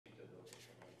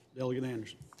Delegate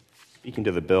Anderson. Speaking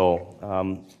to the bill,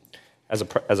 as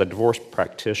a divorce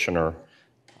practitioner,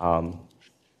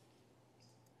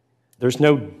 there's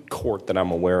no court that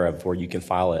I'm aware of where you can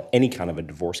file any kind of a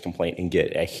divorce complaint and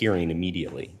get a hearing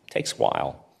immediately. It takes a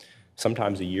while,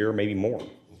 sometimes a year, maybe more.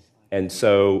 And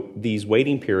so these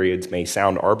waiting periods may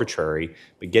sound arbitrary,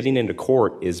 but getting into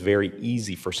court is very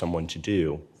easy for someone to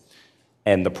do.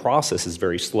 And the process is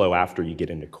very slow after you get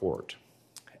into court.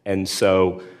 And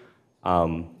so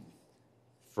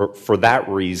for that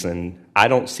reason, I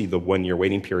don't see the one-year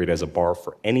waiting period as a bar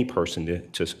for any person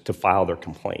to file their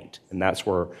complaint. And that's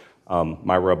where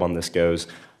my rub on this goes.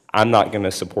 I'm not going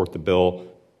to support the bill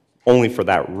only for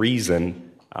that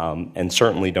reason, and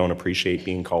certainly don't appreciate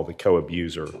being called a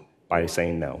co-abuser by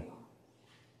saying no.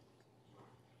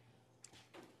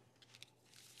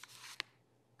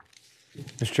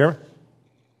 Mr. Chairman.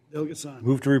 Delegate Simon.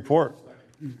 Move to report.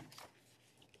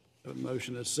 A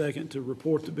motion and a second to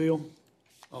report the bill.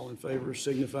 All in favor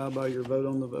signify by your vote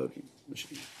on the voting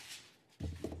machine.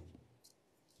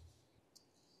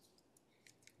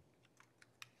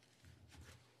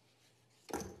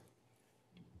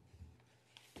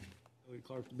 Delegate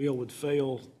Clark, the bill would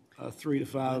fail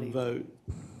 3-5 vote.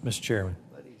 Mr. Chairman.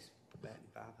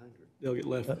 Delegate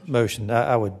Leffler. Motion.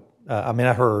 I would. I mean,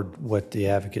 I heard what the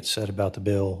advocate said about the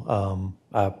bill.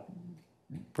 I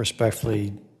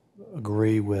respectfully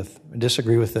disagree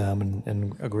with them,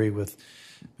 and agree with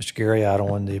Mr. Garriott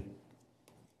on the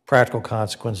practical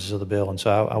consequences of the bill. And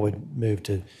so I would move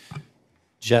to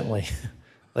gently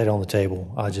lay it on the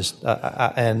table.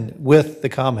 And with the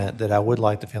comment that I would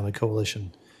like the Family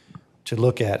Coalition to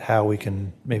look at how we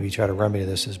can maybe try to remedy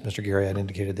this, as Mr. Garriott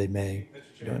indicated they may.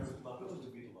 Okay.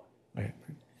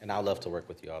 And I'd love to work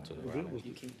with you all too.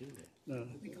 You can't do that. No,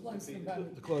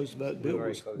 the closed vote. Bill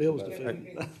was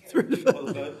defeated.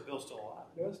 The bill's still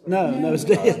alive. No, it's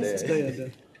dead. It's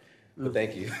dead. But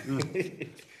thank you.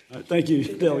 All right, thank you,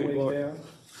 Delegate Clark.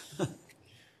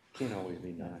 Can't always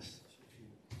be nice.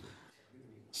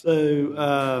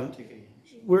 So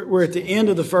we're at the end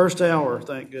of the first hour,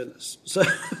 thank goodness. So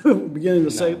we're beginning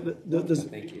to say that the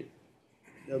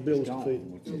bill was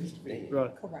defeated.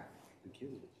 Right. Correct.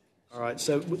 All right.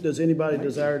 So does anybody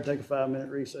desire to take a 5-minute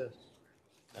recess?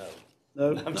 No.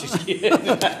 No? I'm just kidding.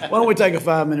 Why don't we take a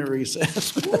 5-minute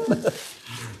recess?